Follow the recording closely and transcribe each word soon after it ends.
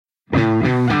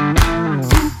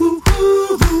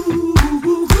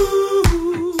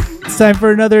time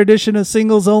for another edition of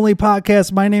Singles Only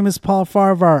Podcast. My name is Paul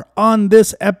Farvar. On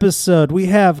this episode, we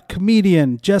have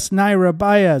comedian Jess Naira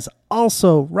Baez,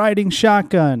 also riding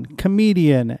shotgun,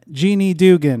 comedian Jeannie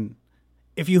Dugan.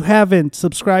 If you haven't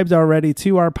subscribed already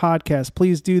to our podcast,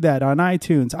 please do that on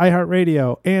iTunes,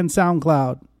 iHeartRadio, and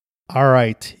SoundCloud. All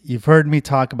right, you've heard me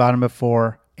talk about him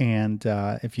before. And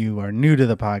if you are new to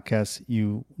the podcast,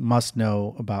 you must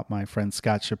know about my friend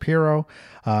Scott Shapiro.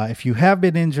 If you have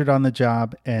been injured on the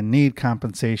job and need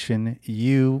compensation,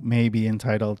 you may be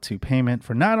entitled to payment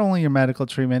for not only your medical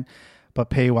treatment, but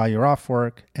pay while you're off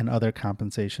work and other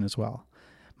compensation as well.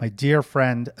 My dear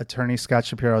friend, attorney Scott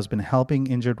Shapiro, has been helping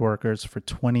injured workers for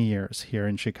 20 years here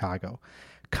in Chicago.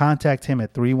 Contact him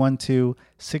at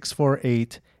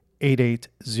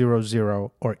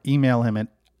 312-648-8800 or email him at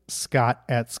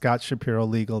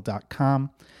scott@scottshapirolegal.com.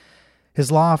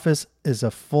 His law office is a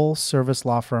full-service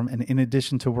law firm, and in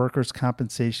addition to workers'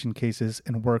 compensation cases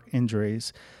and work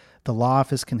injuries, the law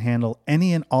office can handle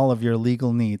any and all of your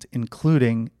legal needs,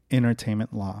 including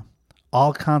entertainment law.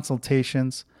 All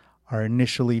consultations are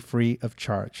initially free of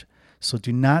charge, so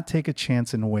do not take a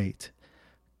chance and wait.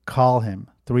 Call him,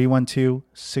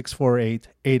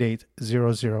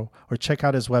 312-648-8800, or check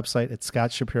out his website at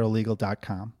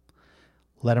scottshapirolegal.com.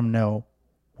 Let them know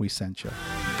we sent you.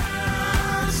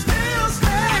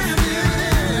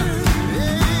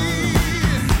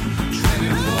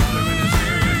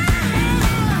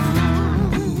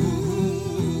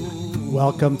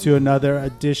 Welcome to another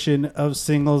edition of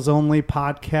Singles Only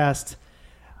Podcast.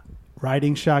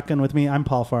 Riding shotgun with me. I'm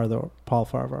Paul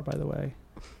Farvar, by the way.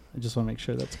 I just want to make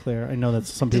sure that's clear. I know that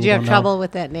some people Did you have don't trouble know.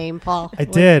 with that name, Paul? I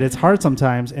did. It's hard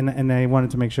sometimes, and I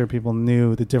wanted to make sure people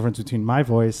knew the difference between my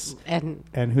voice and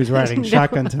who's riding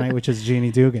shotgun tonight, which is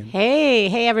Jeannie Dugan.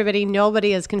 Hey, everybody.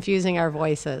 Nobody is confusing our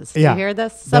voices. Yeah. You hear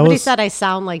this? Somebody said I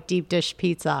sound like deep dish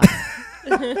pizza.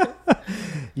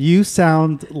 You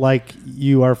sound like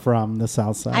you are from the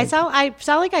South Side. I sound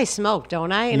like I smoke,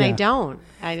 don't I? And Yeah. I don't.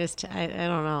 I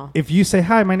don't know. If you say,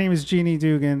 hi, my name is Jeannie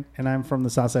Dugan, and I'm from the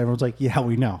South Side, everyone's like, yeah,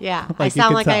 we know. Yeah. Like, I you sound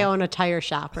can like tell. I own a tire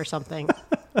shop or something.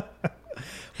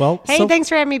 Well, Hey, thanks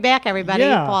for having me back, everybody.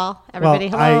 Yeah. Paul, everybody,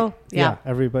 Well, hello. Yeah,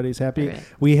 everybody's happy. Everybody.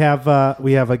 We have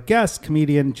a guest,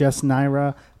 comedian Jess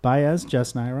Naira Baez.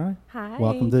 Jess Naira. Hi.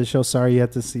 Welcome to the show. Sorry you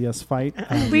had to see us fight.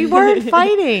 We weren't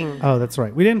fighting. Oh, that's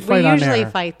right. We didn't We fight on usually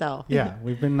air. fight, though. Yeah,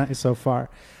 we've been nice so far.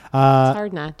 It's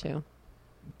hard not to.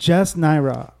 Jess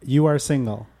Naira, you are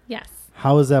single. Yes.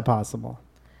 How is that possible?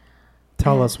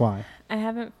 Tell us why. I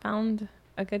haven't found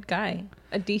a good guy,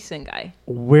 a decent guy.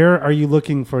 Where are you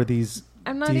looking for these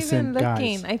I'm not decent even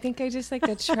looking. guys? I think I just like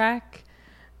attract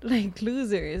like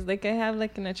losers. Like I have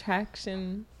like an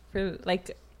attraction for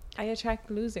like I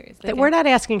attract losers. Like We're not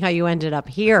asking how you ended up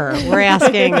here. We're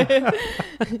asking.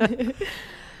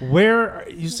 Where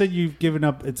you said you've given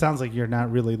up, it sounds like you're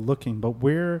not really looking, but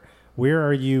where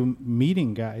are you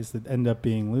meeting guys that end up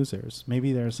being losers?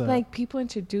 Maybe there's a like people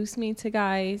introduce me to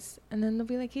guys and then they'll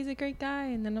be like, he's a great guy,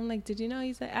 and then I'm like, did you know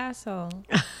he's an asshole?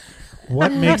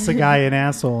 what makes a guy an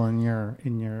asshole in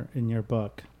your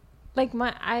book? Like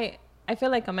I feel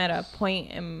like I'm at a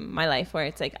point in my life where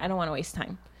it's like I don't want to waste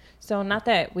time. So not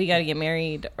that we got to get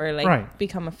married or like Right.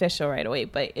 become official right away,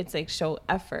 but it's like show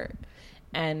effort.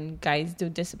 And guys do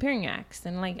disappearing acts,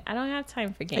 and like I don't have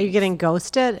time for games. Are you getting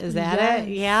ghosted? Is that Yes.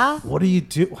 it? Yeah. What do you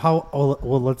do?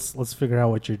 Well, let's figure out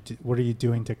what are you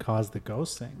doing to cause the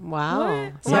ghosting? Wow.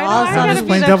 What? So Why all do of a I sudden, gotta Just be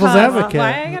playing the devil's cause? advocate.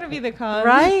 Why I gotta be the cause?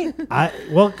 right?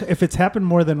 Well, if it's happened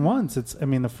more than once,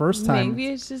 the first time. Maybe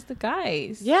it's just the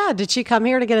guys. Yeah. Did she come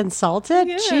here to get insulted?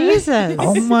 Yeah. Jesus.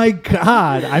 Oh my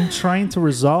God! I'm trying to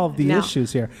resolve the No.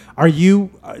 issues here. Are you?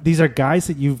 These are guys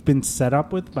that you've been set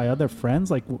up with by other friends.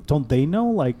 Like, don't they know?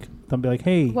 Like, they'll be like,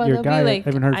 "Hey, Well, your they'll guy. be like, I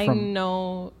haven't heard I from."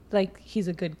 know, like he's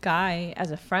a good guy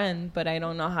as a friend, but I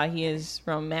don't know how he is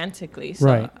romantically, so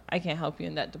Right. I can't help you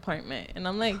in that department. And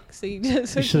I'm like, so you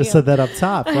just You hooked should me have said up. that up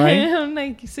top, right? I'm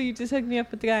like, so you just hooked me up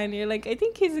with the guy, and you're like, I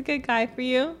think he's a good guy for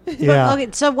you. Yeah. Okay,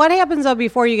 so what happens though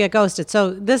before you get ghosted?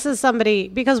 So this is somebody,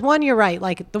 because one, you're right.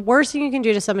 Like the worst thing you can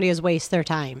do to somebody is waste their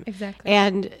time. Exactly.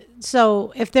 And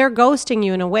so if they're ghosting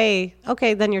you in a way,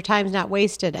 okay, then your time's not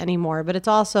wasted anymore. But it's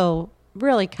also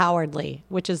really cowardly,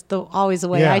 which is always the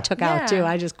way Yeah. I took out Yeah. too.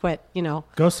 I just quit,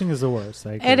 Ghosting is the worst.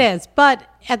 I agree. It is. But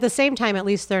at the same time, at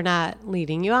least they're not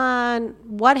leading you on.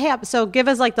 What happened? So give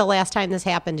us like the last time this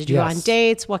happened. Did you go Yes. on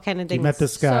dates? What kind of things? You met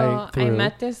this guy So through. I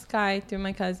met this guy through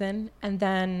my cousin, and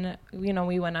then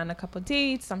we went on a couple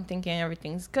dates. I'm thinking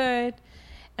everything's good,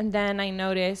 and then I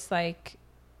noticed like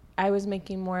I was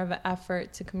making more of an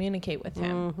effort to communicate with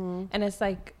him, and it's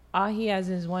like all he has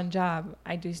is one job.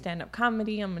 I do stand-up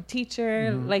comedy. I'm a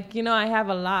teacher. Like, you know, I have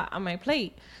a lot on my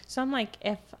plate. So I'm like,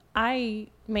 if I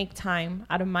make time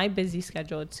out of my busy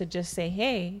schedule to just say,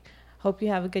 hey, hope you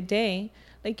have a good day,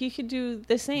 like, you could do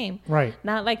the same. Right.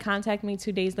 Not like contact me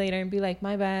 2 days later and be like,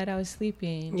 my bad, I was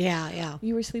sleeping. Yeah.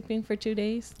 You were sleeping for 2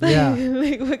 days? Yeah.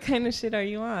 Like, what kind of shit are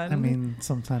you on? I mean,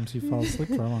 sometimes you fall asleep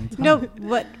for a long time. No,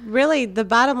 but really, the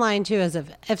bottom line too is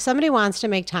if somebody wants to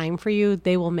make time for you,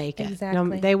 they will make it. Exactly.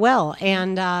 No, they will,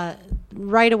 and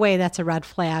right away, that's a red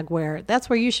flag. That's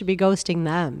where you should be ghosting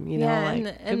them. You know,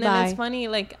 like, and then it's funny.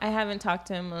 Like, I haven't talked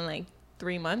to him in like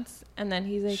 3 months, and then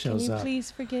he's like, Shows can you up. please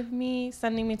forgive me,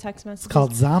 sending me text messages. It's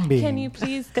called zombie. Can you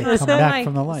please Come I'm back like,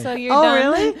 from the light. so you're Oh, done?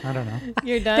 really? I don't know.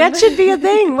 You're done? that should be a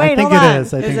thing. Wait, think hold it on.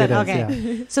 is. I think it is,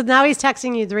 Okay. yeah. So now he's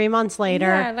texting you 3 months later.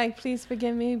 Yeah, like, please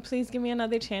forgive me, please give me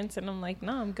another chance. And I'm like,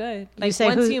 no, I'm good. Like, say,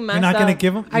 once who- you mess You're not up, going to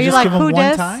give him? Are you just like give him who one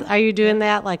dis? time? Are you doing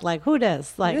that? Like who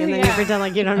dis? Like, and then you Yeah. pretend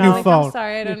like you don't New know. like, phone. I'm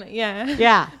sorry, I don't know. Yeah.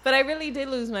 Yeah. But I really did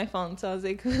lose my phone, so I was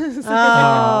like,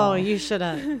 Oh, you should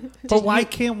have. But why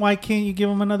can't you give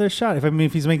him another shot?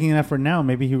 If he's making an effort now,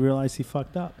 maybe he realized he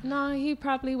fucked up. no, he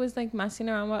probably was like messing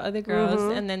around with other girls,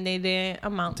 and then they didn't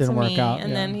amount Didn't to work me. out, And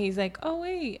yeah. then he's like, oh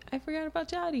wait, I forgot about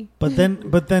Jody. But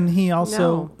then he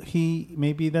also No.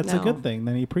 maybe that's a No. good thing.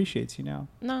 Then he appreciates you now.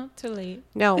 No, too late.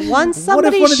 No, once What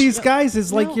somebody. if one of these guys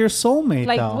is like No. your soulmate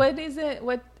Like, though? what is it?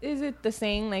 What is it? The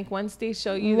saying, like, once they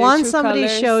show you, their once true somebody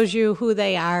colors, shows you who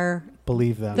they are,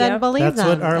 Believe them. then Yep. believe That's them.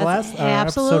 what our That's last episode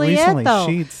absolutely recently. it, though.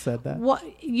 She said that.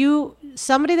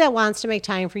 Somebody that wants to make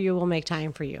time for you will make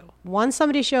time for you. Once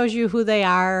somebody shows you who they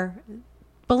are,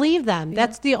 believe them.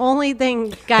 That's the only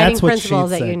thing guiding That's what she principle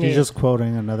that said. you need. You're just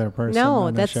quoting another person. No,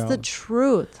 on that's show. the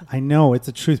truth. I know it's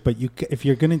the truth, but if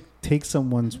you're gonna take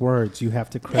someone's words, you have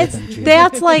to credit them. Gina.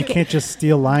 That's you like can't just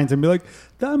steal lines and be like,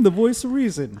 "I'm the voice of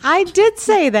reason." I did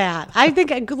say that. I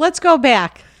think let's go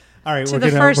back All right, to we're the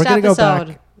gonna first we're gonna go episode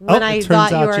back. when Oh, I it turns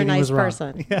thought you out were a Jeannie nice was wrong.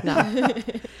 person. Yeah. No.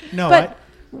 No, But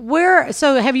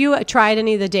so have you tried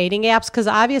any of the dating apps? Because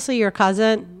obviously your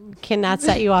cousin cannot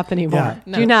set you up anymore.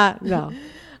 Yeah. Do not. No.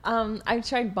 I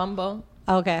tried Bumble,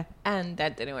 Okay. and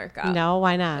that didn't work out. No,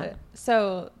 why not?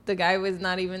 So the guy was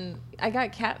not even. I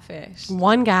got catfished.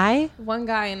 One guy? One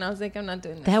guy, and I was like, I'm not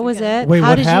doing this. That was again. it? Wait, How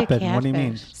what did you happened? What do you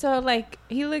mean? catfish? So like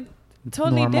he looked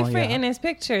totally Normal, different yeah. in his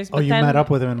pictures. Oh, But you then, met up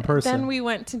with him in person. Then we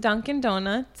went to Dunkin'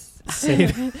 Donuts.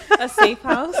 Safe. A safe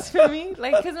house for me,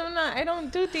 like, because I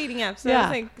don't do dating apps. So Yeah. it's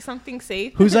like something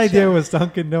safe. Whose idea was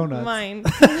Dunkin' Donuts? Mine.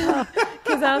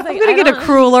 Because I was like, I'm going to get a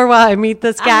cruller while I meet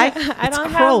this guy. I It's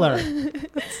don't cruller.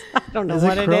 I don't know Is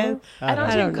what it it cruller? is. I don't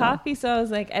I drink don't know. coffee, so I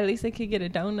was like, at least I could get a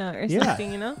donut or Yeah.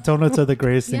 something, you know? Donuts are the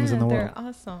greatest things in the they're world.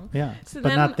 awesome. Yeah, So but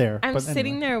then not there. I'm But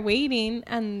sitting anyway. there waiting,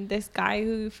 and this guy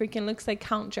who freaking looks like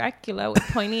Count Dracula with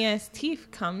pointy ass teeth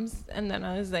comes, and then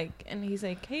I was like, and he's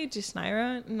like, "Hey,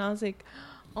 Jasnira," and I was like,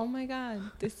 "Oh my god,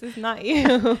 this is not you." You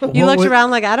What looked was-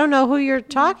 around like, I don't know who you're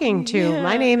talking to. Yeah.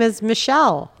 My name is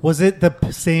Michelle. Was it the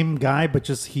same guy, but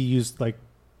just he used like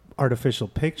artificial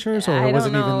pictures, or I it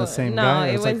wasn't don't even the know. same no, guy?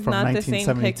 it was like from not the same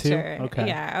 1972. picture. Okay.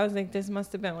 Yeah, I was like, this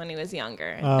must have been when he was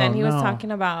younger. Oh, Then he was no.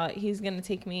 talking about he's gonna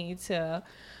take me to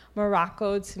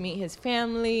Morocco to meet his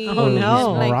family. Oh,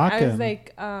 no. And, like, I was Moroccan.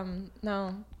 like,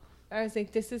 no. I was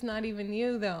like, this is not even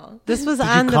you though. This was Did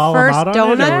you on the call him first out on it,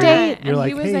 donut or date. And You're he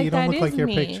like, was hey, like, you don't "That look like is your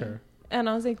me." picture. And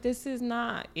I was like, this is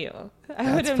not you. I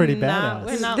That's would've pretty not badass.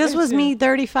 went out This with was you. me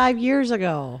 35 years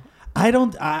ago.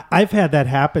 I've had that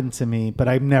happen to me, but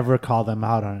I've never called them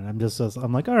out on it.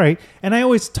 I'm like, all right. And I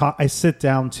always I sit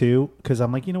down too, because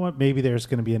I'm like, you know what? Maybe there's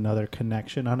going to be another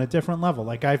connection on a different level.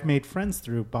 Like I've made friends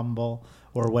through Bumble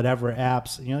or whatever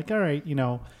apps. And you're like, all right, you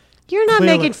know. You're not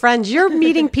Clearly- making friends. You're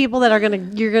meeting people that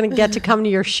you're gonna get to come to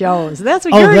your shows. That's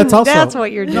what that's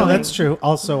what you're doing. No, that's true.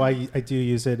 Also, I do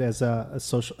use it as a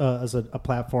social as a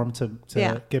platform to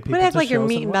get people. But act to like you're shows and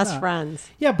meeting best whatnot. friends.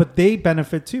 Yeah, but they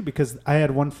benefit too, because I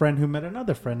had one friend who met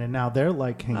another friend, and now they're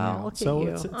like hanging Oh, out. look at So you.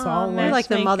 it's Aw, all man. You're like,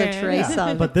 like the Mother Matchmaker. Teresa. Yeah,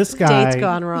 of but this guy date's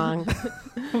gone wrong.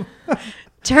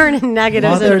 Turning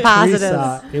negatives Mother into positives.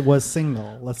 Teresa, it was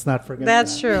single. Let's not forget.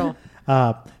 That's that.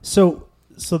 true.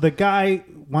 So the guy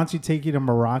wants you to take you to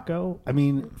Morocco. I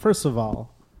mean, first of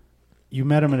all, you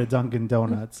met him at a Dunkin'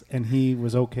 Donuts, and he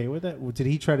was okay with it. Did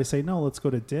he try to say no? Let's go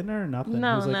to dinner or nothing?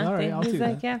 No, he was like, nothing. all right, I'll He's do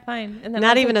like, that. yeah, fine. And then I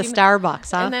Not was even a like,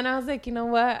 Starbucks, huh? And then I was like, you know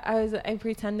what? I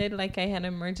pretended like I had an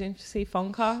emergency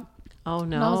phone call. Oh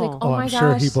no. And I was like, Oh, oh my I'm gosh.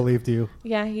 sure he believed you.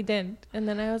 Yeah, he did. And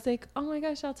then I was like, oh my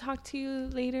gosh, I'll talk to you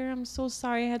later. I'm so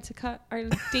sorry I had to cut our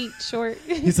date short.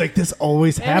 He's like, this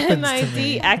always happens And I to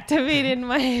me. deactivated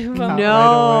my phone.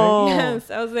 No. Yes.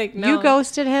 I was like, no. You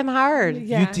ghosted him hard.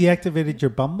 Yeah. You deactivated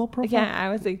your Bumble profile? Yeah, I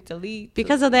was like, delete.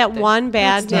 Because of that one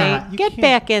bad That's not- date. you Get can't-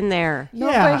 back in there. No,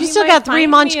 Yeah. but You he still might got 3 find me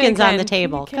munchkins on the again.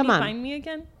 table. Can Come he on. find me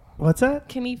again? What's that?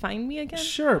 Can he find me again?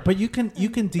 Sure, but you can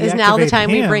deactivate Is now the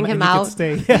time we bring him and you can out?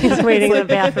 Stay. He's waiting in the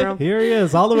bathroom. Here he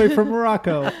is, all the way from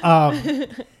Morocco.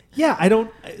 Yeah, I don't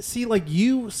see. Like,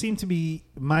 you seem to be,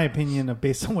 my opinion, of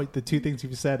based on what the two things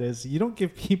you've said is, you don't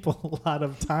give people a lot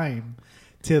of time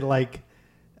to like.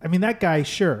 I mean, that guy,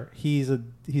 sure, he's a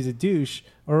douche,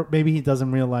 or maybe he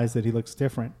doesn't realize that he looks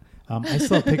different. I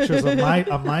still have pictures of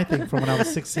my thing from when I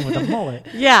was 16 with a mullet.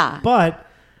 Yeah. But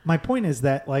my point is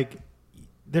that, like,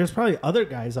 there's probably other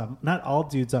guys on. Not all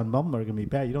dudes on Bumble are gonna be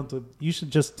bad. You should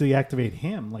just deactivate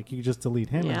him. Like, you could just delete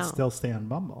him Yeah. and still stay on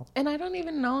Bumble. And I don't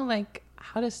even know like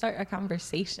how to start a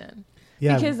conversation.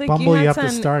 Yeah, Because, like, Bumble, you had have to to-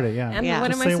 start it. Yeah, And Yeah. what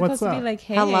Just am I say what's supposed to up. be like?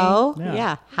 Hey, Hello? Yeah.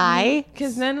 Yeah. Hi.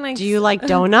 Because then like Do you like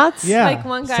donuts? Yeah. like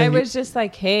one guy So you- was just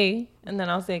like, hey, and then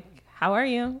I was like, how are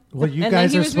you? Well, you And then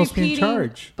guys he are was supposed to be in repeating-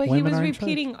 charge. But Women he was are in charge.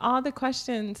 repeating all the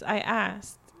questions I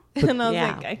asked, and I was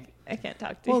Yeah. like, I can't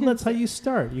talk to Well, you. that's how you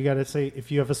start. You got to say,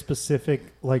 if you have a specific,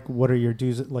 like, what are your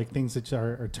dues, like things that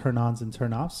are turn-ons and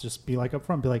turn-offs, just be like up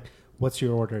front, be like, what's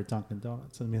your order at Dunkin'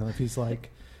 Donuts? And if he's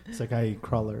like, it's like, I eat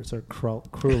crullers or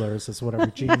crullers is whatever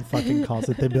Gene fucking calls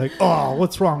it. They'd be like, oh,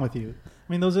 what's wrong with you?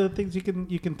 I mean, those are the things you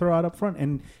can throw out up front.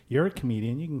 And you're a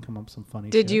comedian. You can come up with some funny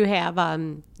Did shit. you have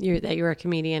that you're a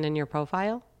comedian in your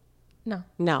profile? No.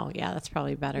 No, yeah, that's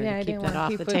probably better Yeah, to I keep didn't that wanna off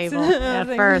keep the it- table I was at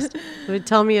like- first. It would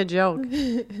tell me a joke.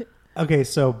 Okay,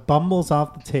 so Bumble's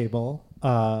off the table.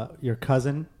 Your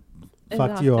cousin Is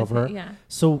fucked off you the over. ta- yeah.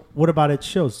 So what about at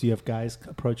shows? Do you have guys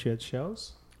approach you at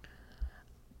shows?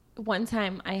 One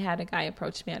time I had a guy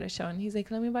approach me at a show and he's like,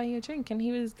 let me buy you a drink. And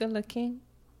he was good looking.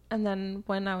 And then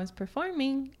when I was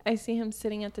performing, I see him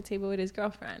sitting at the table with his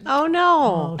girlfriend. Oh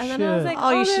no. And then I was like, Oh,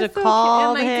 you that's should have so cute.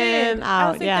 called And I did. him I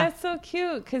out, was like, yeah. that's so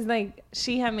cute. Because, like,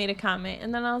 she had made a comment.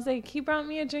 And then I was like, he brought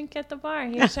me a drink at the bar.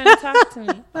 He was trying to talk to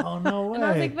me. Oh, no way. And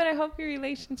I was like, but I hope your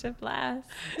relationship lasts.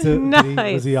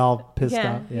 Was he all pissed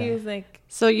Yeah. off? He was like,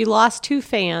 So you lost 2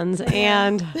 fans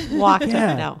and walked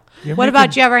Yeah. out. No. You're What making-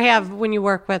 about, do you ever have, when you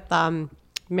work with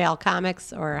male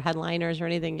comics or headliners or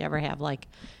anything, you ever have like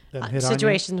Them hit on you?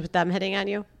 situations with them hitting on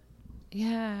you?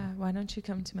 yeah, why don't you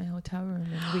come to my hotel room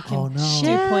and we can Oh, no. do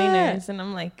Shit. pointers? And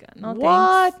I'm like, no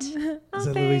What? thanks. No Is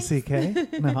it Louis thanks.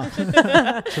 C.K.?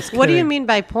 No. Just What do you kidding. mean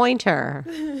by pointer?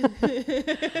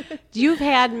 You've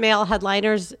had male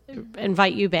headliners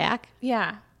invite you back?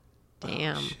 Yeah.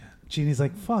 Damn. Jeannie's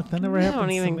like, fuck, that never I happens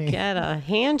don't even to me. get a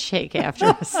handshake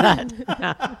after a set.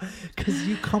 No, Because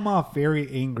you come off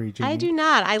very angry, Jeannie. I do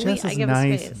not. I Jess is give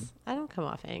nice a space. I don't come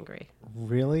off angry.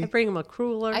 Really? I bring him a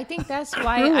cruller. I think that's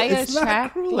why Cruel. I It's not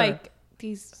attract crueler. like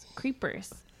these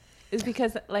creepers. Is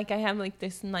because like I have like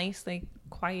this nice like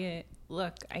quiet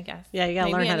look, I guess. yeah, you got to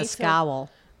Maybe learn I how to need scowl.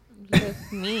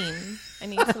 Look mean. I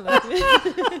need to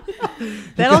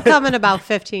look. That'll come in about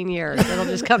 15 years. It'll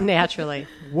just come naturally.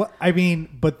 What I mean,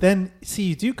 but then see,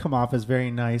 you do come off as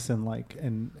very nice and like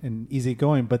and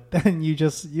easygoing, but then you're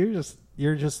just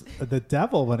the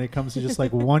devil when it comes to just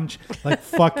like like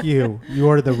fuck you. You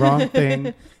ordered the wrong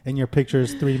thing, and your picture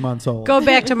is 3 months old. Go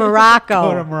back to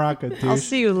Morocco. Go to Morocco, dude. I'll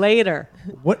see you later.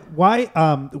 What? Why?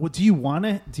 What do you want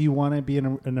to? Do you want to be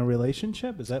in a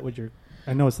relationship? Is that what you're?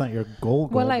 I know it's not your goal.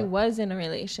 Well, I but- was in a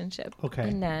relationship. Okay.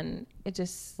 And then it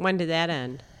just When did that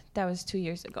end? that was 2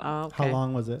 years ago. Oh, okay. How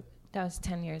long was it? That was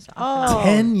 10 years off. Oh,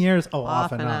 10 years. Oh,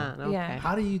 off and on. Okay. Yeah.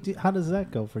 How do you do? How does that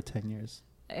go for 10 years?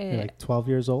 You're Eh, like 12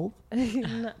 years old.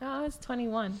 no, I was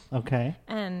 21. Okay.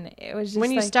 And it was just When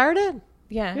you like, started?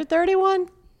 yeah. You're 31?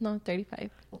 No,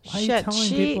 35. Why are you Shit, telling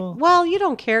people? Well, you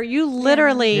don't care. You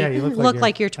literally Yeah, you look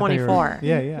like you're I thought you were- 24.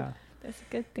 Yeah. That's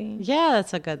a good thing. Yeah,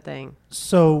 that's a good thing.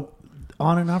 So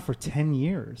on and off for 10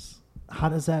 years. How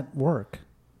does that work?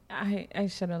 I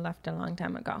should have left a long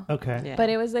time ago. Okay. Yeah. But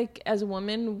it was like, as a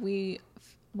woman,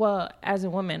 as a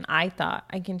woman, I thought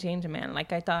I can change a man.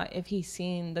 Like, I thought if he's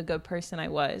seen the good person I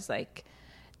was, like,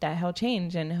 that he'll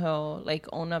change and he'll, like,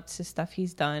 own up to stuff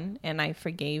he's done. And I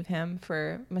forgave him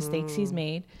for mistakes he's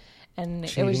made. And it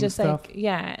Cheating was just stuff? like,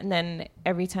 yeah. And then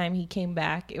every time he came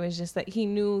back, it was just like he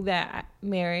knew that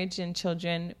marriage and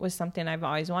children was something I've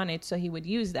always wanted. So he would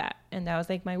use that. And that was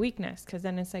like my weakness. Because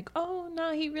then it's like, oh,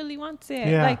 no, he really wants it.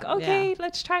 Yeah. Like, okay, Yeah.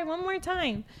 let's try one more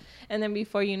time. And then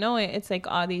before you know it, it's like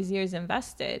all these years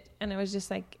invested. And it was just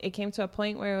like, it came to a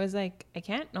point where it was like, I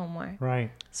can't no more.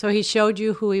 Right. So he showed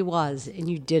you who he was, and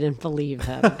you didn't believe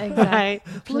him. Exactly.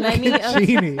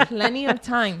 Genie. Plenty of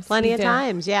times. Plenty he of did.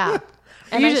 times, yeah.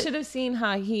 And You I ju- should have seen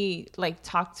how he like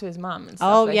talked to his mom and stuff.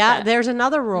 Oh, like yeah. that. There's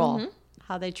another rule.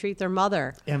 How they treat their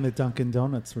mother. And the Dunkin'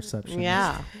 Donuts reception.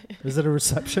 Yeah. Is it a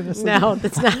receptionist? No,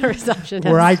 that's not a receptionist.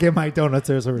 Where I get my donuts,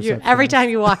 there's a You- receptionist. every time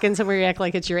you walk in somewhere, you act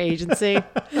like it's your agency.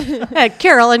 Hey,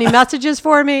 Carol, any messages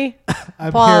for me?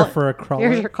 I'm Paul, here for a crawler.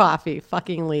 Here's your coffee.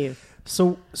 Fucking leave.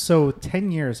 So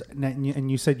 10 years,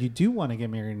 and you said you do want to get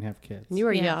married and have kids. You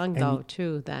were Yeah. young, though,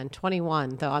 too, then.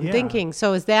 21, though. I'm Yeah. thinking,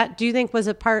 so is that, do you think, was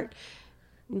it part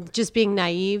just being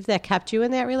naive that kept you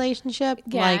in that relationship?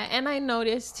 Yeah. Like, And I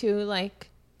noticed too, like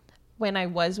when I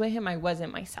was with him, I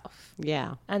wasn't myself.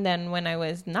 yeah. And then when I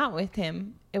was not with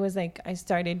him, it was like I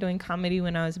started doing comedy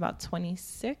when I was about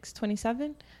 26,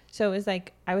 27. So it was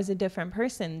like I was a different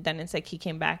person. Then it's like he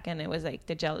came back and it was like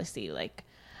the jealousy, like,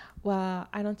 well,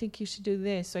 I don't think you should do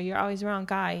this, or you're always around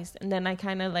guys. And then I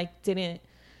kind of like didn't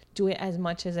do it as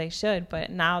much as I should. But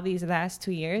now these last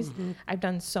 2 years, I've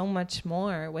done so much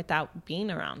more without being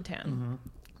around him.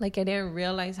 Like I didn't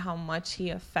realize how much he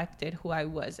affected who I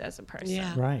was as a person.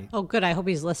 Yeah. Right. Oh, good. I hope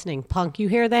he's listening. Punk, you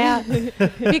hear that?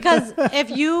 Because if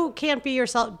you can't be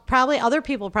yourself, probably other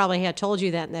people probably had told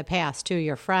you that in the past too.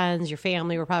 Your friends, your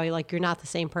family were probably like, you're not the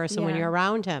same person when Yeah. you're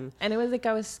around him. And it was like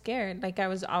I was scared. Like I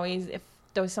was always, if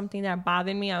there was something that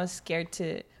bothered me, I was scared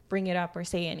to bring it up or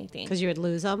say anything. Because you would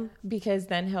lose them. Because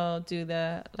then he'll do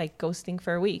the like ghosting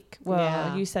for a week. Well,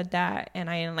 Yeah. you said that and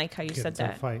I didn't like how you Get said into a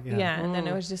that. fight, yeah. And then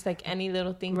it was just like any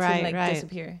little thing Right, to like right.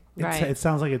 disappear. Right. It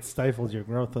sounds like it stifled your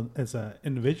growth as an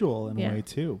individual in Yeah. a way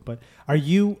too. But are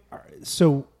you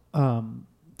so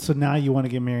now you want to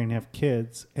get married and have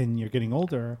kids, and you're getting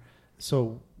older.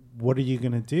 So what are you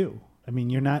going to do? I mean,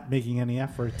 you're not making any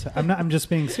effort. I'm just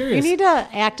being serious. You need to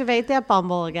activate that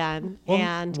Bumble again. Well,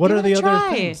 and what give are it the a other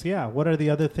try. things? Yeah, what are the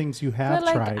other things you have But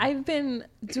like tried? I've been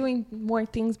doing more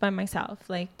things by myself,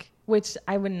 like which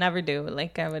I would never do.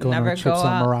 Like I would Going never on go trips on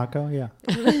out. Morocco,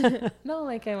 yeah. No,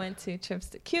 like I went to trips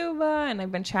to Cuba and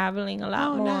I've been traveling a lot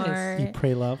Oh, more. nice. Eat,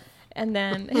 pray, love. And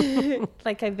then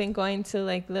like I've been going to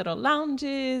like little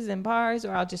lounges and bars,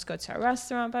 or I'll just go to a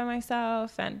restaurant by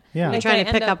myself and Yeah. You're like, trying I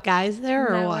to pick end up guys there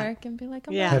or what? network and be like,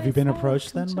 I'm Yeah. by Have you been myself,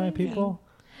 approached come then by join me. people?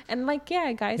 And like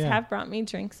guys Yeah. have brought me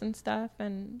drinks and stuff,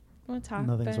 and we'll talk.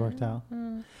 Nothing's and- worked out.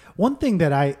 One thing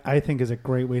that I think is a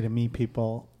great way to meet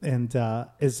people and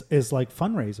is like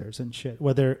fundraisers and shit.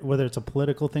 Whether it's a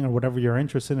political thing or whatever you're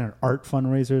interested in, or art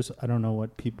fundraisers. I don't know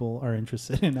what people are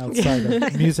interested in outside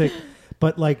of music,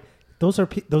 but like those are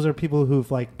people who've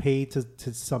like paid to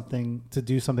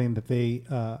do something that they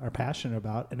are passionate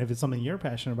about. And if it's something you're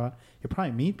passionate about, you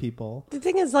probably meet people. The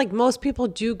thing is, like, most people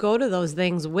do go to those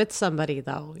things with somebody,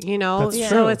 though. You know, That's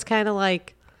so true. it's kind of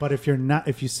like, But if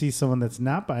you see someone that's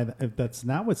not if that's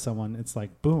not with someone, it's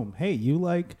like, boom, hey, you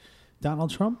like Donald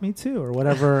Trump? Me too, or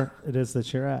whatever it is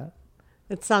that you're at.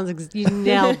 it sounds you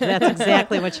nailed. That's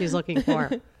exactly what she's looking for.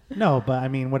 No, but I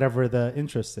mean, whatever the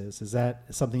interest is that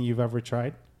something you've ever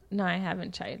tried? No, I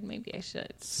haven't tried. Maybe I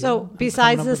should. So, I'm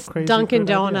besides coming up this with crazy Dunkin'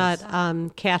 good ideas.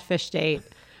 Donut catfish date,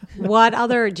 what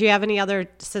other? Do you have any other?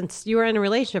 Since you were in a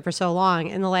relationship for so long,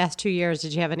 in the last 2 years,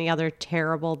 did you have any other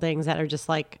terrible things that are just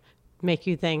like make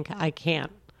you think I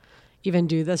can't even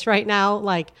do this right now?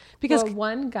 Like, because Well,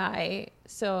 one guy,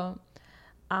 so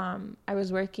I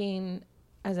was working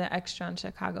as an extra on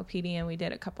Chicago PD, and we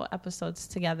did a couple episodes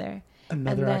together.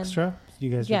 Another And then- extra? You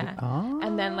guys Yeah. Oh.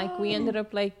 And then like we ended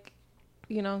up like,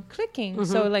 clicking.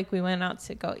 So like we went out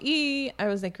to go eat. I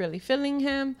was like really feeling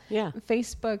him. Yeah.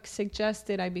 Facebook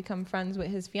suggested I become friends with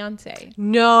his fiance.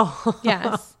 no,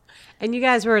 Yes. and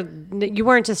you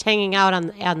weren't just hanging out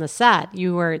on the set.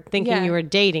 You were thinking Yeah. you were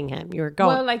dating him. You were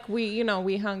going. Well, like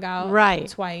we hung out Right.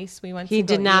 twice. We went. He to go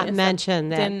did not eat and mention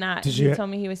stuff. that. Did not. Did He you- told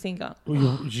me he was single.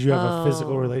 Did you have a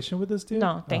physical relation with this dude?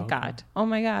 No, thank Oh, okay. God. Oh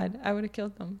my God, I would have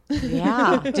killed them.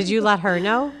 Yeah. Did you let her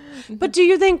know? But do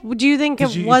you think Did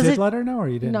you was did it let her know or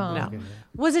you didn't? No. No. Okay, yeah.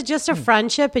 was it just a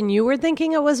friendship and you were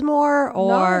thinking it was more,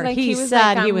 or No, like, he was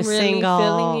said like, he I'm was really single?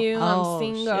 Feeling you. Oh, I'm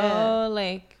single. shit.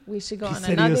 Like we should go He on said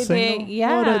he another was date. single?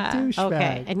 Yeah. What a douchebag.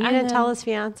 Okay, and you And didn't tell then- his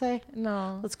fiance?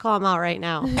 No. Let's call him out right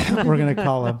now. We're going to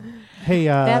call him. Hey,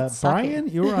 That's sucking. Brian,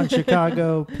 you were on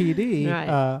Chicago PD.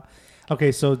 Right.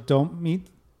 Okay, so don't meet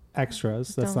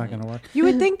extras. That's Don't not going to work. You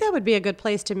would think that would be a good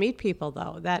place to meet people,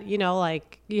 though. That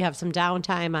like you have some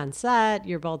downtime on set.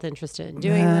 You're both interested in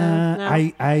doing that.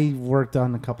 No? I worked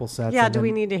on a couple sets. yeah. and Do we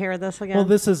then- need to hear this again? Well,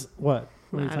 this is what?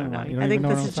 What are you I talking don't know. about? You don't I even think know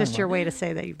what this I'm is just talking your about. way to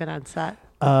say that you've been on set.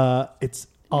 It's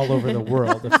all over the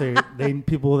world. If they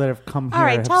people that have come here All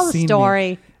right, have tell the seen me.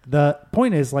 story. The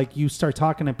point is, like, you start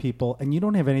talking to people and you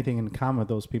don't have anything in common with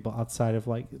those people outside of,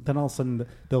 like, then all of a sudden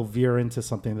they'll veer into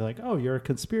something. They're like, oh, you're a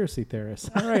conspiracy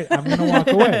theorist. All right, I'm going to walk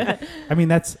away. I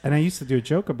mean, and I used to do a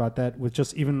joke about that with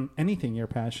just even anything you're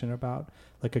passionate about,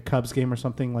 like a Cubs game or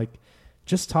something. Like,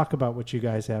 just talk about what you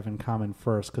guys have in common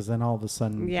first, because then all of a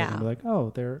sudden they're Yeah. going to be like,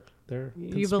 oh, they're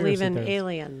You believe in conspiracy theorists.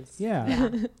 aliens. Yeah.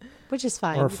 Which is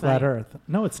fine. Or You flat might. Earth.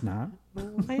 No, it's not.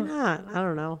 Why not? I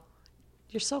don't know.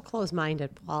 You're so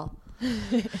close-minded, Paul.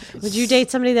 Would you date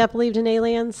somebody that believed in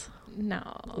aliens? No.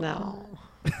 No.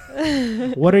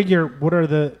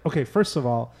 Okay, first of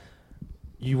all,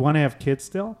 you want to have kids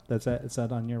still? Is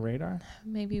that on your radar?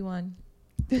 Maybe one.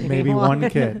 Maybe one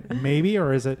kid. Maybe,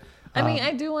 or is it? I mean,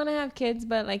 I do want to have kids,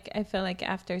 but like I feel like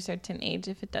after a certain age,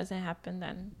 if it doesn't happen,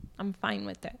 then I'm fine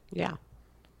with it. Yeah.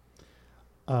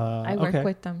 I work okay.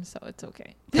 with them, so it's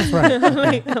okay. That's right.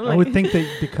 Okay. I'm I would think that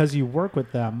because you work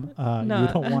with them, No.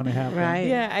 you don't want to have them. Right.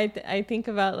 Yeah, I think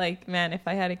about like, man, if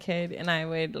I had a kid and I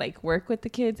would like work with the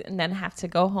kids and then have to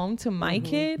go home to my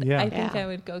kid, Yeah. I think Yeah. I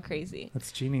would go crazy.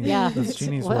 That's Jeannie's. Yeah. That's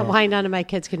Jeannie's Why world. why none of my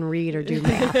kids can read or do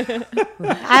math?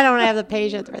 I don't have the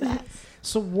patience for that.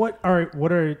 So what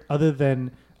are other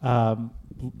than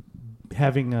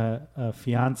having a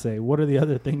fiance? What are the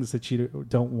other things that you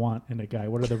don't want in a guy?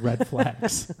 What are the red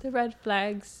flags? The red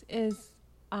flags is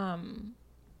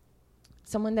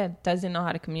someone that doesn't know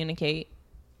how to communicate.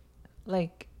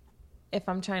 Like if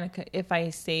I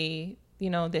say,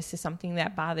 this is something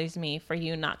that bothers me, for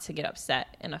you not to get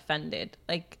upset and offended.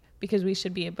 Like, because we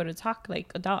should be able to talk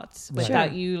like adults Right. without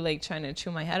Sure. you like trying to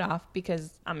chew my head off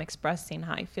because I'm expressing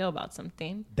how I feel about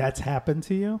something. That's happened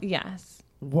to you? Yes.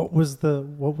 What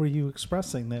were you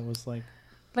expressing that was like?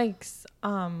 Like,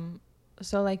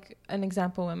 so like an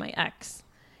example with my ex,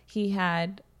 he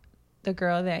had the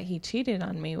girl that he cheated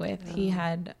on me with. He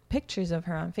had pictures of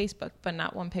her on Facebook, but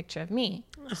not one picture of me.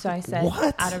 So I said,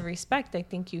 What? out of respect, I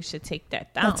think you should take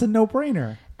that down. That's a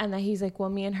no-brainer. And then he's like, well,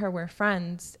 me and her were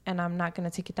friends and I'm not going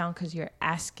to take it down because you're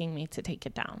asking me to take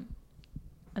it down.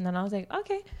 And then I was like,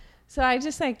 okay. So I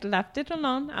just like left it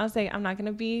alone. I was like, I'm not going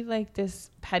to be like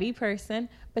this petty person.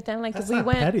 But then like That's we not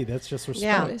went. petty. That's just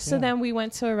respect. Yeah. So then we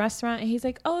went to a restaurant and he's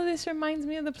like, oh, this reminds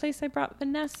me of the place I brought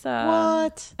Vanessa.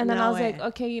 What? And then No I was way. like,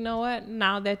 okay, you know what?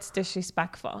 Now that's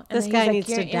disrespectful. And This then guy he's like, needs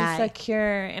to you're die.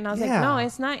 insecure. And I was Yeah. like, no,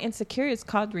 it's not insecure. It's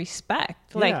called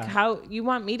respect. Like, Yeah. how you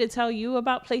want me to tell you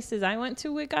about places I went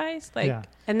to with guys? Like, Yeah.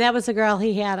 And that was the girl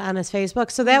he had on his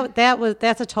Facebook. So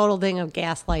that's a total thing of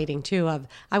gaslighting too. Of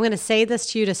I'm going to say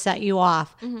this to you to set you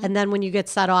off, and then when you get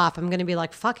set off, I'm going to be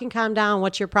like, "Fucking calm down.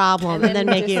 What's your problem?" And then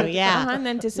make you, and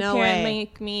then disappear way. and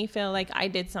make me feel like I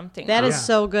did something. That is Yeah.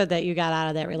 so good that you got out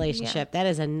of that relationship. That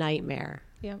is a nightmare.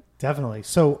 Yeah. Definitely.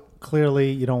 So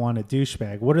clearly you don't want a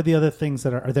douchebag. What are the other things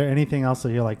that are there anything else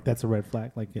that you're like, that's a red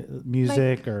flag? Like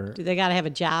music or Do they got to have a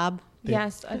job?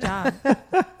 Yes, a job.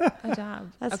 A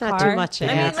job. That's A not car. too much to I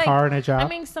mean, ask. a car and a job? I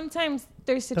mean, sometimes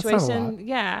there's That's not a situations. lot.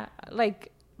 Yeah,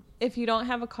 like if you don't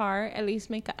have a car, at least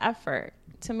make an effort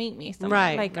to meet me somewhere.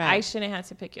 Right, Like right. I shouldn't have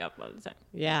to pick you up all the time.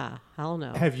 Yeah, hell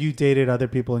no. Have you dated other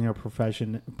people in your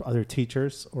profession, other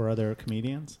teachers or other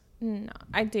comedians? No,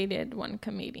 I dated one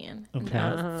comedian. And Okay.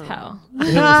 that was hell.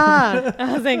 Ah,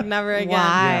 I was like, never again.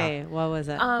 why? What was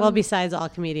it? well, besides all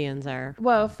comedians are.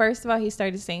 Well, first of all, he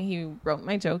started saying he wrote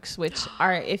my jokes, which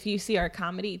are, if you see our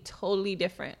comedy, totally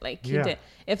different. Like he Yeah. did.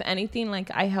 If anything,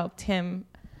 like I helped him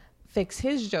fix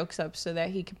his jokes up so that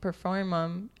he could perform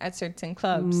them at certain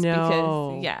clubs. No.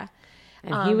 Because, yeah.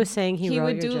 And he was saying he wrote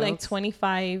would your do like jokes?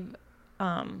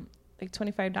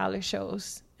 $25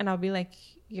 shows, and I'll be like,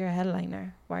 "You're a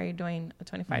headliner. Why are you doing a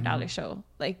 $25 show?"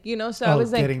 Like, so I Oh,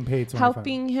 was like getting paid $25.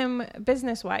 helping him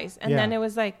business wise, and then Yeah. it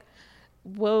was like,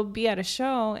 we'll be at a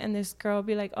show, and this girl will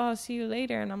be like, "Oh, I'll see you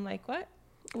later," and I'm like, "What?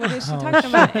 What is she talking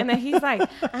about?" And then he's like,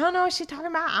 "I don't know what she's talking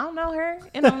about. I don't know her."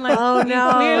 And I'm like, Oh, "You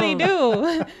no. clearly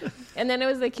do." And then it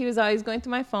was like he was always going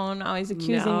through my phone, always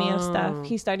accusing me of No. stuff.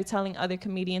 He started telling other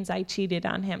comedians I cheated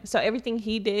on him. So everything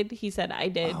he did, he said I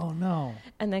did. Oh no.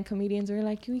 And then comedians were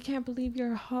like, "We can't believe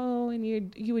you're a hoe and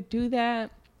you would do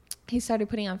that." He started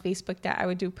putting on Facebook that I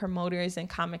would do promoters and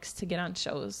comics to get on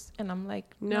shows. And I'm like,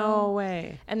 No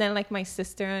way. And then like my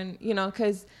sister and,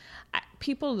 because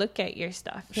people look at your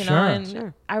stuff, Sure. and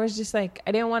Sure. I was just like,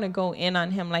 I didn't want to go in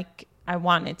on him like I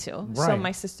wanted to. So Right.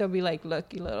 my sister would be like,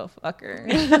 "Look, you little fucker."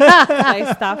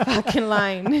 Like, stop fucking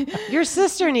lying. Your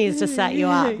sister needs to set you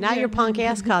up, not your punk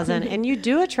ass cousin. And you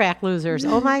do attract losers.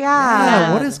 Oh my God.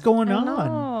 Yeah, what is going I on?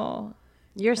 know.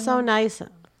 You're so nice.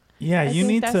 Yeah, I you think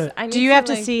need that's- to I need Do you have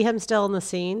to like- see him still in the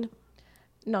scene?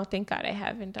 No, thank God I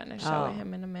haven't done a show with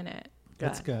him in a minute.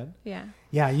 That's good. Yeah.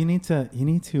 Yeah, you need to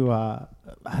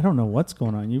I don't know what's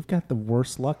going on. You've got the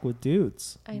worst luck with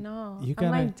dudes. I know. You I'm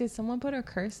gotta- like, did someone put a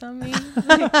curse on me?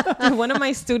 Like, did one of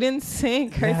my students say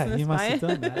curse Yeah, in the you must have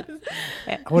spine? done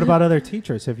that. What about other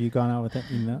teachers? Have you gone out with them?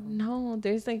 You know? No,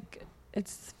 there's like,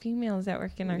 it's females that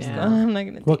work in our Yeah. school. I'm not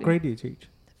going to What grade do you teach?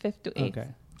 5th to 8th. Okay.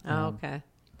 Oh, okay.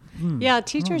 I Yeah, don't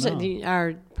teachers know.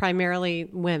 are primarily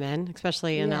women,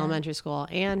 especially in Yeah. elementary school,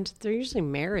 and they're usually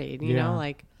married, you Yeah. know,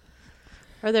 like,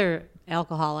 or they're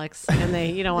alcoholics and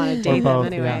you don't want to date them both,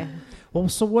 anyway. yeah. Well,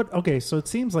 so what? Okay, so it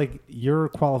seems like your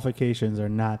qualifications are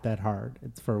not that hard.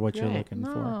 It's for what you're Right. looking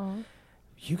for. No.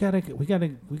 We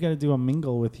gotta do a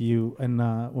mingle with you, and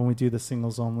when we do the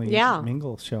singles only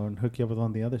mingle show, and hook you up with one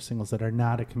of the other singles that are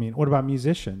not a comedian. What about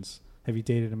musicians? Have you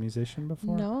dated a musician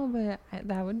before? No, but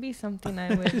that would be something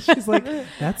I would. She's like,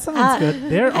 that sounds good.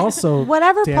 They're also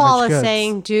Whatever damaged Paul is goods.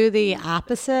 saying, do the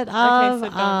opposite so of.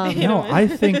 don't date No, I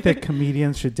think that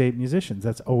comedians should date musicians.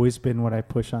 That's always been what I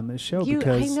push on this show. I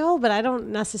because know, but I don't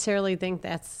necessarily think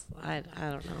that's. I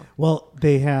don't know. Well,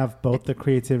 they have both the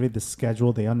creativity, the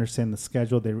schedule. They understand the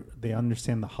schedule. They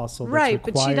understand the hustle. That's Right,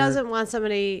 but she required. doesn't want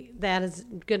somebody that is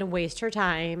going to waste her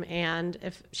time. And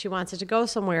if she wants it to go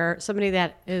somewhere, somebody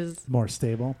that is, More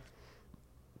stable.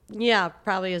 yeah,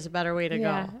 probably is a better way to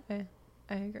yeah, go.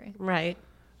 I agree. Right.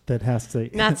 That has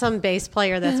to. Not some bass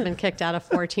player that's been kicked out of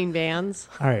 14 bands.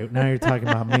 All right, now you're talking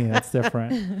about me. That's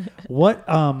different. What?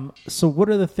 So, what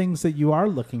are the things that you are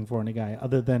looking for in a guy,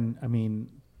 other than, I mean,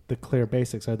 the clear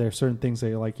basics? Are there certain things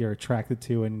that you're attracted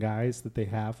to in guys that they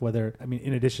have? Whether, I mean,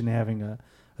 in addition to having a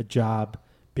job,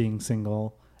 being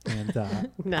single, and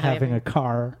Not having having- a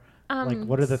car, like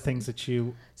what are the things that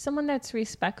you? Someone that's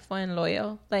respectful and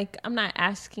loyal. Like, I'm not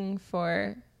asking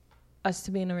for us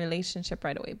to be in a relationship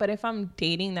right away. But if I'm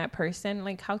dating that person,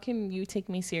 like, how can you take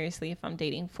me seriously if I'm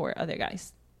dating 4 other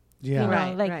guys? Yeah. You know,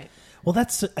 Right, like, right. Well,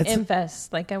 that's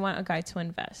invest. Like, I want a guy to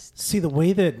invest. see the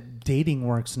way that dating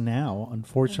works now.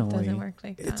 Unfortunately, It doesn't work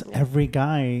like it's that. every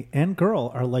guy and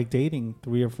girl are like dating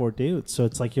 3 or 4 dudes. So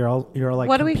it's like you're like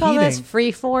What do we call this?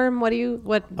 competing. Freeform?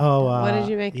 What What did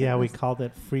you make? Yeah, we this? called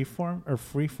it freeform or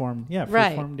freeform. Yeah,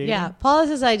 Right. freeform dating. Yeah. Paul has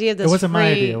his idea of this. It wasn't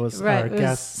my free- idea. It was right. our it was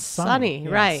guest, Sunny. Yeah,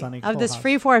 right. Sunny of this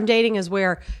Kohlhaas. freeform dating is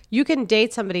where you can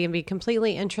date somebody and be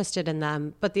completely interested in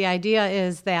them, but the idea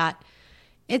is that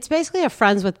it's basically a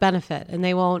friends with benefit, and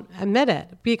they won't admit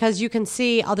it because you can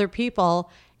see other people,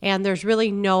 and there's really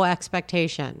no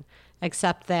expectation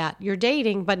except that you're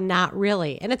dating, but not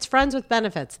really, and it's friends with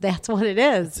benefits. That's what it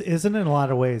is. Isn't it in a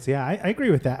lot of ways? Yeah, I agree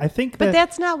with that. I think But that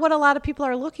that's not what a lot of people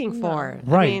are looking for.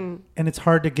 right, I mean, and it's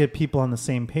hard to get people on the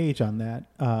same page on that.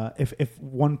 If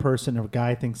one person or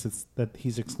guy thinks that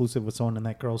he's exclusive with someone and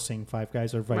that girl's seeing 5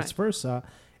 guys or vice Right. versa,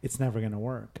 it's never going to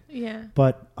work. Yeah.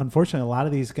 But unfortunately, a lot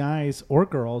of these guys or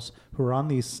girls who are on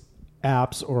these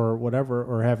apps or whatever,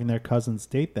 or having their cousins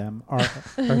date them or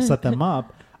set them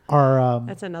up, are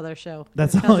that's another show.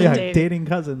 that's Cousin all. Yeah, dating. dating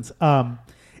cousins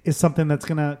is something that's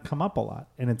going to come up a lot,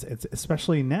 and it's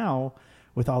especially now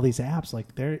with all these apps. Like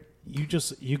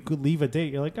you could leave a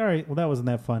date. You're like, all right, well that wasn't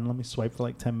that fun. Let me swipe for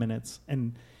like 10 minutes,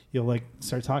 and you'll like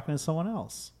start talking to someone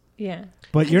else. Yeah.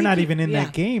 But you're think not you- even in yeah.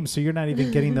 that game, so you're not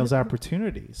even getting those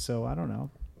opportunities. So I don't know.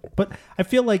 But I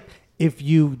feel like if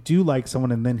you do like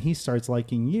someone and then he starts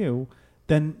liking you,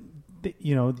 then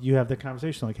you have the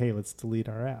conversation like, hey, let's delete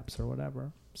our apps or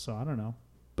whatever. So I don't know.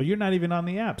 But you're not even on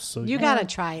the apps, so You got to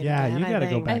try it. Yeah, again, you I gotta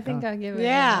go think. back. I think I'll give it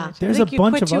Yeah. another There's I a think you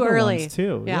bunch quit of too other early. ones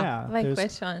too. Yeah. Yeah, Like there's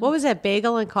which one? What was it?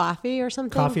 Bagel and coffee or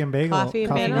something? Coffee and bagel. Coffee and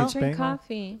Coffee I bagel. don't meets drink bagel.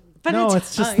 coffee. But no, it's,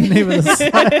 it's just the name of the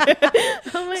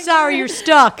site. Oh my sorry, you're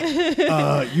stuck.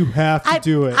 You have to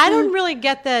do it. I don't really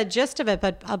get the gist of it,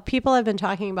 but people have been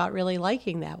talking about really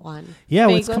liking that one. Yeah,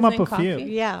 well, it's Bagels come up and a coffee? few.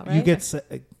 Yeah, right. You get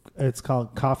it's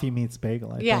called Coffee Meets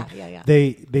Bagel. I Yeah, think.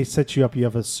 yeah. They set you up. You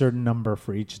have a certain number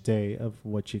for each day of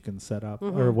what you can set up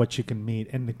Mm-hmm. or what you can meet,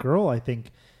 and the girl I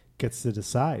think gets to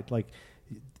decide. Like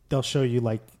they'll show you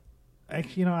like. I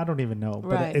don't even know,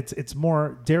 but Right. it's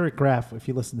more Derek Graff. If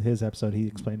you listen to his episode, he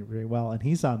explained it very well, and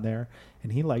he's on there,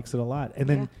 and he likes it a lot. And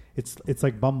then it's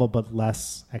like Bumble, but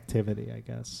less activity, I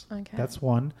guess. Okay. That's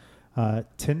one.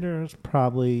 Tinder is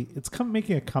probably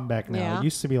making a comeback now. Yeah. It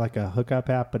used to be like a hookup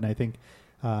app, but I think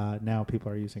now people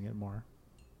are using it more.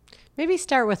 Maybe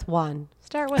start with one.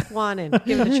 Start with one and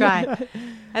give it a try.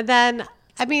 And then,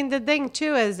 I mean, the thing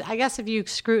too is, I guess if you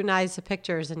scrutinize the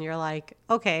pictures and you're like,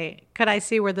 okay, could I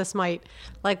see where this might,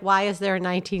 like, why is there a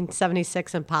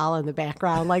 1976 Impala in the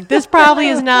background? Like, this probably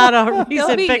is not a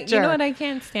recent picture. You know what I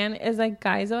can't stand is like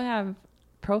guys will have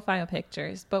profile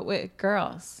pictures, but with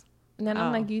girls. And then I'm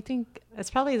Oh. like, you think It's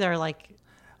probably their, like,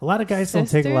 A lot of guys don't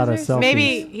take a lot of Sisters or selfies.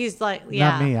 Maybe he's like,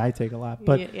 yeah. Not me. I take a lot,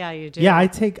 but yeah, you do. yeah, I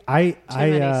take. Too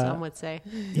many, some would say.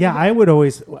 Yeah, I would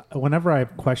always, whenever I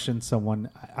question someone,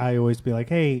 I always be like,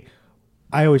 hey,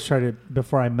 I always try to,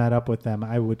 before I met up with them,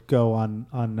 I would go on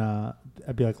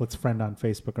I'd be like, let's friend on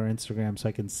Facebook or Instagram so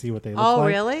I can see what they look like. Oh,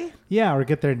 really? Yeah, or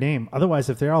get their name.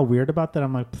 Otherwise, if they're all weird about that,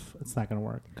 I'm like, it's not going to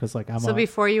work. Because like So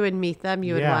before you would meet them,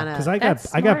 you would want to. because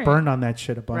That's I got smart. burned on that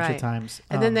shit a bunch of Right. times.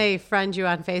 And then they friend you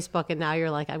on Facebook, and now you're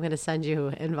like, I'm going to send you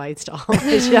invites to all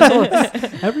my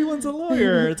shows. everyone's a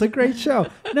lawyer. It's a great show.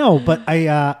 No, but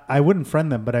I wouldn't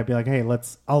friend them, but I'd be like, hey,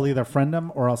 I'll either friend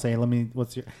them or I'll say,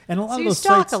 what's your, and a lot So of you those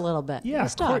stalk sites, a little bit. Yeah, You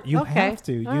of stalk. course. You Okay. have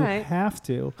to. All You right. have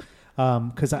to.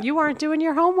 Because You weren't doing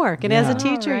your homework, and as a Yeah.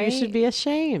 teacher, you Right. should be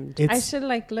ashamed. I should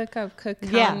like look up Cook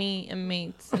Yeah. County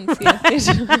inmates and see if they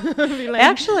should be like,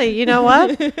 Actually, you know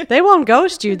what? They won't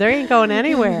ghost you. They ain't going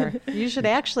anywhere. You should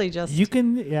actually just. you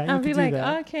can, yeah, you I'll can be do like,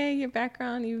 that. okay, your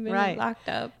background, you've been Right. locked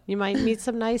up. You might meet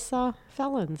some nice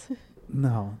felons.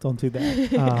 No, don't do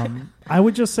that. I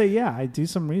would just say, yeah, I do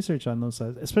some research on those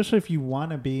sites, especially if you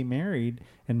want to be married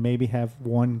and maybe have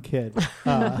one kid,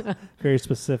 very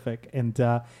specific, and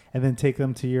then take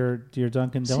them to your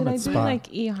Dunkin' Should I Donuts do spot. like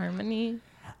eHarmony?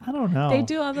 I don't know. They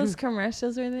do all those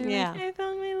commercials where they're Yeah. like, I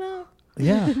found my love.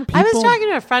 Yeah, I was people- talking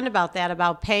to a friend about that,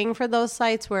 about paying for those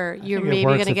sites where I you're think it maybe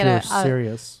works going to if get you're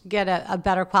serious. get a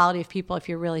better quality of people if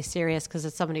you're really serious because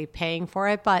it's somebody paying for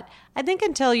it. But I think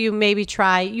until you maybe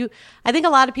I think a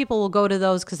lot of people will go to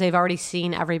those because they've already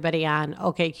seen everybody on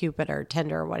OkCupid or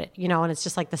Tinder or and it's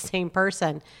just like the same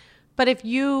person. But if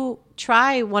you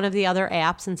try one of the other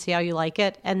apps and see how you like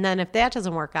it, and then if that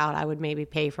doesn't work out, I would maybe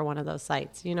pay for one of those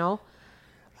sites,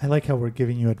 I like how we're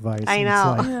giving you advice. I and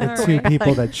know. It's like the two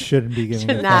people that shouldn't be giving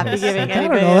Should advice. not be giving I don't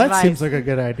anybody know. That advice. seems like a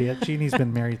good idea. Jeannie's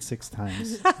been married 6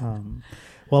 times.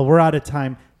 Well, we're out of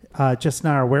time. Just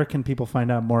now, where can people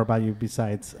find out more about you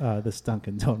besides this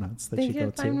Dunkin' Donuts that They you go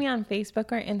can to? find me on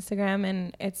Facebook or Instagram,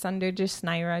 and it's under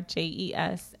Jesnaira,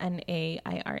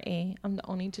 JESNAIRA. I'm the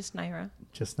only Jesnaira.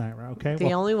 Just Naira. Okay.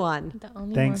 The only one. The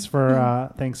only Thanks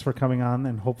one. for coming on,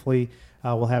 and hopefully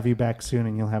we'll have you back soon,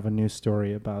 and you'll have a new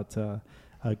story about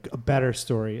a better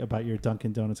story about your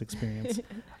Dunkin' Donuts experience.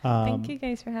 Thank you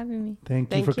guys for having me. Thank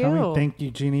you Thank for coming. you. Thank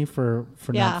you, Jeannie, for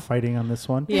Yeah. not fighting on this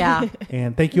one. Yeah.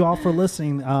 And thank you all for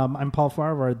listening. I'm Paul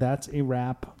Farvar. That's a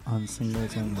wrap on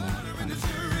Singles Only.